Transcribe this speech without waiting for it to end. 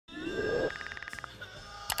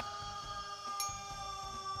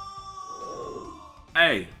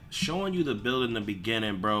Hey, showing you the build in the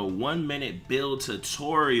beginning, bro. 1 minute build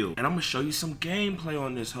tutorial. And I'm gonna show you some gameplay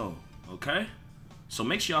on this hoe, okay? So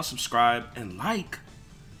make sure y'all subscribe and like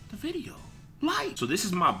the video. Like. So this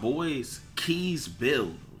is my boy's keys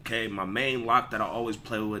build, okay? My main lock that I always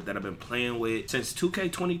play with, that I've been playing with since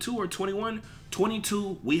 2K22 or 21.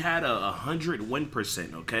 22, we had a 100 win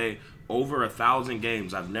percent, okay? Over 1,000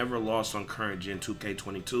 games. I've never lost on current gen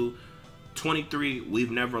 2K22. 23, we've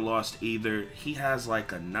never lost either. He has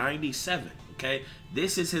like a 97, okay?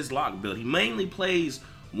 This is his lock build. He mainly plays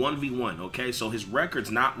 1v1, okay? So his record's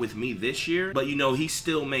not with me this year, but you know, he's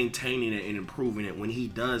still maintaining it and improving it when he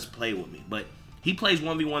does play with me. But he plays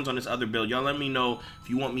 1v1s on this other build. Y'all let me know if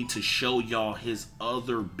you want me to show y'all his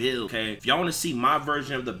other build, okay? If y'all want to see my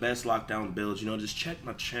version of the best lockdown builds, you know, just check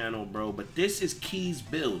my channel, bro. But this is Key's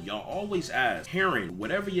build. Y'all always ask. Heron,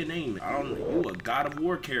 whatever your name is. I don't know. You a God of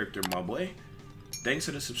War character, my boy. Thanks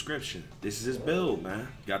for the subscription. This is his build, man.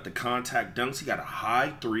 Got the contact dunks. He got a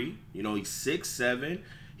high 3. You know, he's 6'7".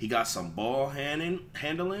 He got some ball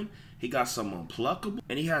handling. He got some unpluckable.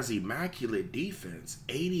 And he has immaculate defense.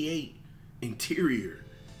 88. Interior,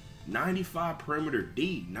 95 perimeter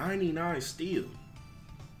D, 99 steal,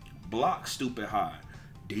 block stupid high,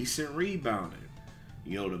 decent rebounding,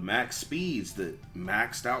 you know, the max speeds, the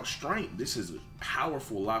maxed out strength. This is a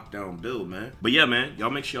powerful lockdown build, man. But yeah, man, y'all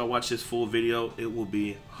make sure y'all watch this full video. It will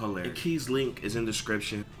be hilarious. The Keys link is in the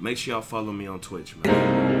description. Make sure y'all follow me on Twitch,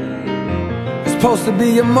 man. It's supposed to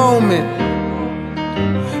be a moment.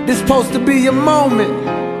 This supposed to be a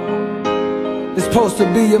moment. It's supposed to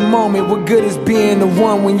be a moment. What good is being the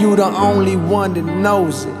one when you the only one that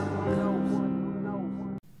knows it?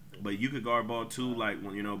 But you could guard ball too, like,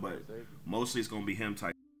 you know, but mostly it's gonna be him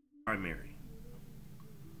type primary.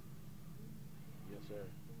 Yes, sir.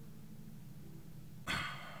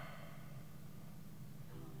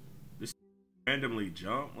 This randomly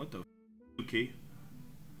jump. What the f, Key?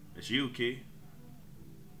 It's you, Key.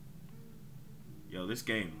 Yo, this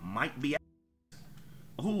game might be.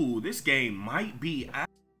 Ooh, this game might be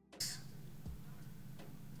ass.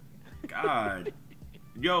 God.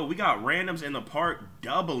 Yo, we got randoms in the park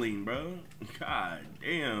doubling, bro. God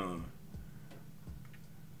damn.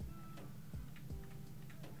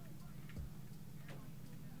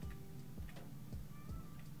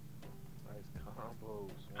 Nice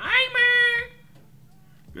combos. Man.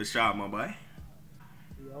 Good shot, my boy.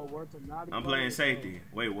 Yo, I'm playing safety.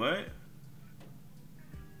 Wait, what?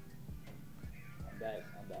 I'm back.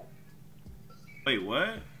 Wait, what?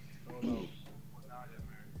 Oh, no.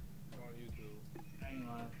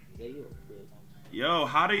 Yo,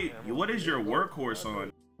 how do you, what is your workhorse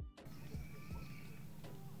on?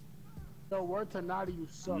 Yo, word to Naughty, you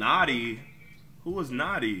suck. Naughty? Who was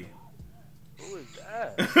Naughty? Who is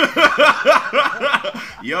that?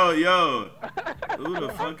 Yo. Who the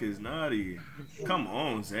fuck is Naughty? Come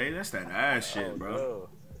on, Zay. That's that ass shit, bro. No.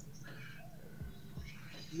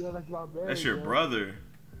 Yo, that's my man. That's your brother.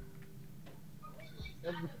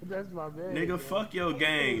 That's my man. Nigga, fuck your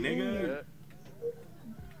gang, nigga.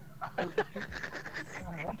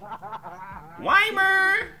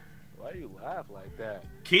 Weimer! Why you laugh like that?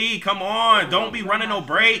 Key, come on. Don't be running no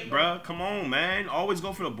break, bro. Come on, man. Always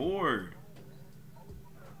go for the board.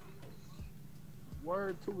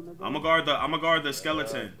 Word too, nigga. I'ma guard the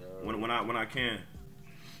skeleton when I can.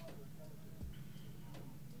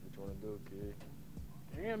 What you wanna do, kid?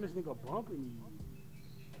 Damn, this nigga bumping me.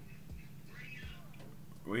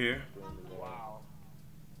 We're here. Wow.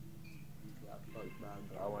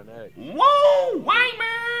 I went next. Whoa,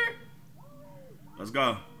 Weimer! Let's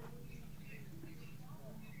go.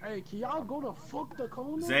 Hey, can y'all go to fuck the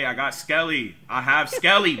corner? Zay, I got Skelly. I have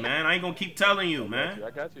Skelly, man. I ain't gonna keep telling you, man.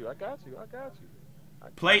 I got you.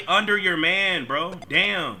 Play under your man, bro.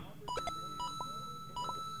 Damn.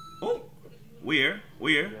 Oh, we're.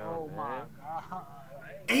 Oh my god.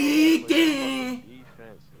 Ethan.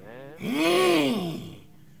 Defense, man.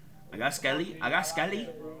 I got Skelly.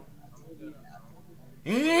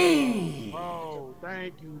 Bro,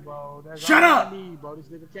 thank you, bro. That's Shut all up. I need, bro. This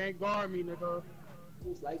nigga can't guard me, nigga.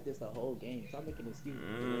 It's like this the whole game. Stop making excuses.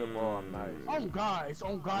 The ball nice. On God, it's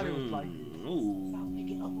on God. It was like this. Ooh.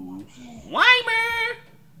 Weimer.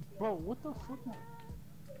 Bro, what the fuck?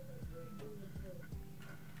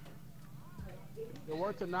 The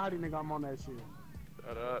word to Naughty, nigga, I'm on that shit.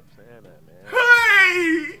 Shut up saying that, man.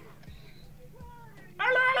 Hey.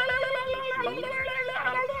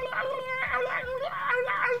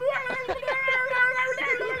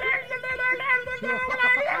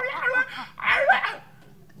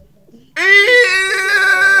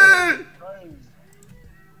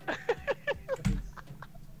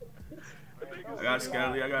 I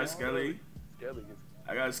got Skelly. Skelly gets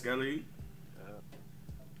I got Skelly.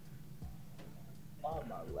 Oh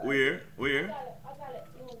my lord. Where?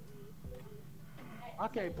 I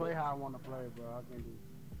can't play how I want to play, bro. I can't do.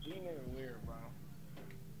 You nigga weird, bro.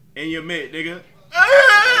 In your mid, nigga.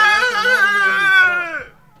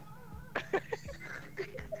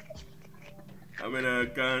 I'm in a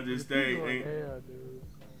conscious state. Hell,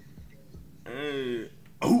 dude.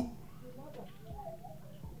 Oh.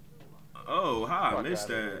 Oh, hi, I missed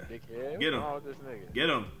that. Get him. Get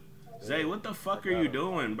him. Zay, what the fuck are you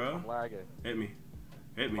doing, bro? I'm lagging. Hit me.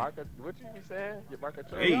 Hit me. What you be saying? Your market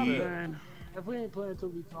Hey. Man, if we ain't playing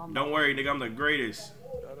 2v2, Don't worry, nigga. I'm the greatest.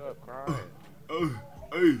 Shut up, crying.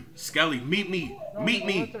 Hey, Skelly, meet me. Meet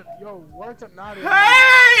me. Yo, word to Naughty.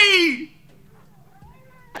 Hey!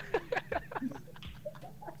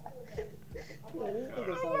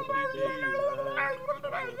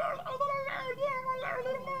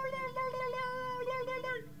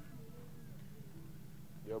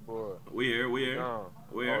 Yo, boy. We here. Oh,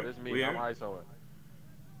 this me. I'm ISOing.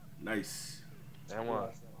 Nice. And one.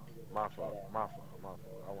 My fault. I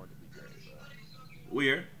wanted to be great. We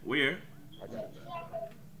here. I got it.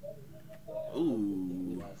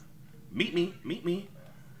 Ooh. Meet me.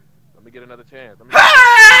 Let me get another chance.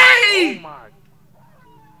 Hey! Oh my.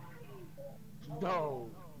 No.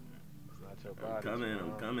 It's not your body.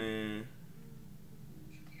 I'm coming.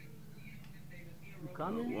 You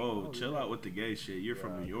coming? Whoa, Oh, chill yeah. out with the gay shit. You're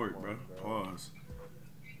from New York, bro. Pause.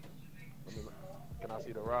 Can I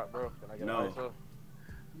see the rock, bro? Can I get No. an ISO?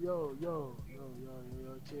 Yo,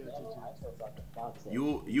 chill.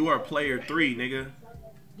 You are player 3, nigga.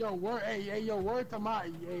 Yo, word, hey, word to my,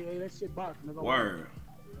 hey, that shit box, nigga. Word.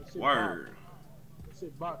 That shit Word. Box. That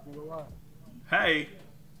shit box, nigga. Why? Hey.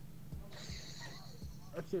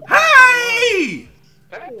 That shit box, Hey!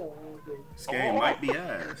 Hey. This game might be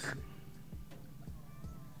ass. nigga.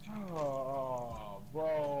 Oh,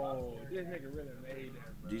 bro. This nigga really made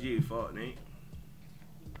that, bro. GG fought, Nate.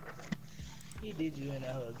 He did you in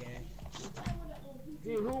that whole game.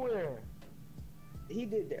 Dude, who in? He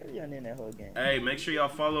did Darian in that whole game. Hey, make sure y'all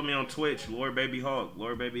follow me on Twitch, Lord Baby Hawk.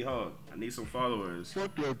 I need some followers.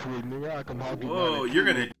 Fuck your tweet, nigga. I can help you. Whoa, you're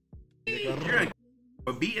gonna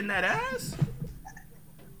beating that ass?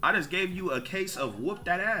 I just gave you a case of whoop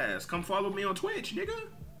that ass. Come follow me on Twitch, nigga.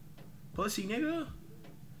 Pussy nigga.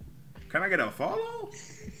 Can I get a follow?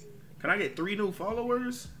 Can I get 3 new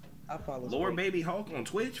followers? I follow Lord Baby Hawk on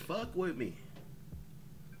Twitch? Fuck with me.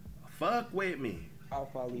 I'll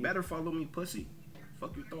follow you. You better follow me, pussy.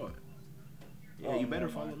 Fuck you thought. Yeah, Oh, you better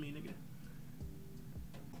no, follow man. me, nigga.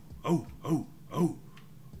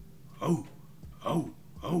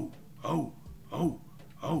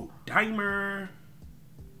 Oh. Dimer.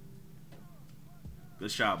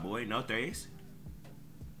 Good shot, boy. No threes.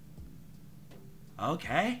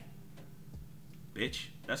 Okay. Bitch.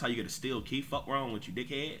 That's how you get a steal key. Fuck wrong with you,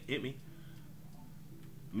 dickhead. Hit me.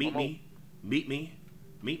 Meet me.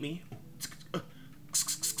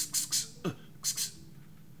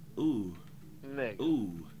 Ooh. Nigga.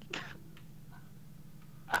 Ooh.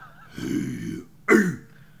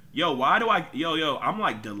 Yo, why do I... Yo, I'm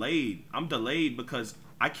like delayed. I'm delayed because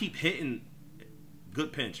I keep hitting...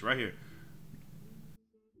 Good pinch right here.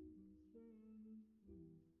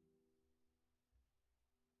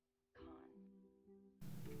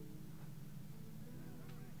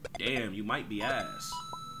 Damn, you might be ass.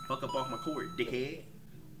 Fuck up off my court, dickhead.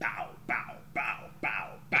 Bow.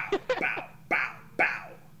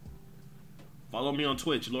 Follow me on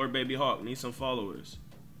Twitch, Lord Baby Hawk. Need some followers.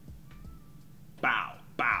 Bow.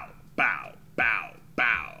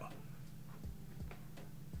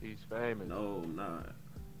 He's famous. No, I'm not.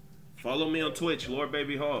 Follow me on Twitch, Lord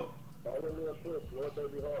Baby Hawk.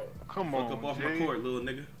 Come Fuck up off my court, little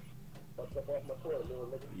nigga.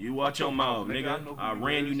 You watch your mouth, nigga. I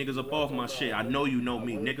ran you niggas up off my shit. I know you know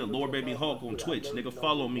me, nigga. Lord Baby Hawk on Twitch, nigga.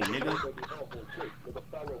 Follow me, nigga.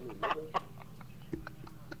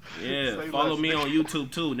 Yeah, follow me on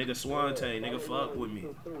YouTube too, nigga. SwantE, nigga. Fuck with me.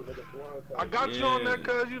 I got you on there,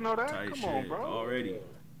 cuz you know that. Tight Come on, shit bro. already.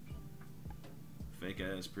 Fake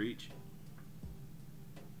ass preach.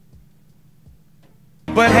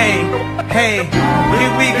 But hey,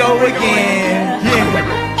 here we go again.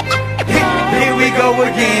 Yeah, here we go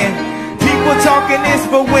again. People talking this,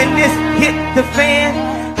 but when this hit the fan,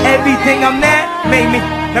 everything I'm at made me.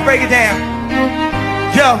 Now break it down.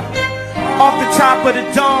 Yo, off the top of the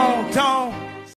dome.